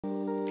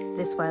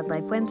this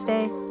Wildlife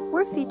Wednesday,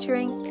 we're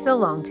featuring the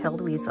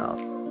long-tailed weasel.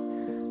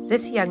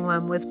 This young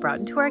one was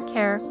brought into our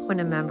care when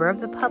a member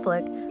of the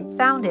public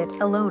found it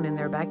alone in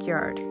their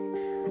backyard.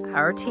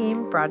 Our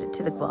team brought it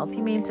to the Guelph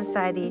Humane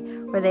Society,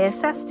 where they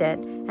assessed it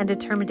and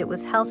determined it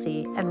was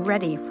healthy and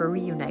ready for a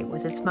reunite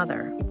with its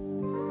mother.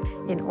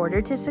 In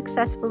order to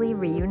successfully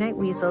reunite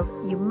weasels,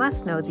 you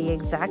must know the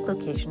exact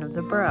location of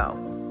the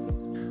burrow.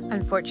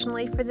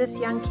 Unfortunately for this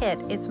young kit,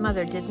 its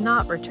mother did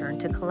not return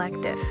to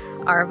collect it.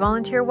 Our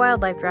volunteer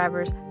wildlife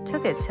drivers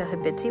took it to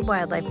Habitsi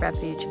Wildlife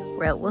Refuge,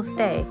 where it will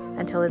stay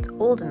until it's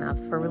old enough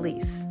for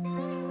release.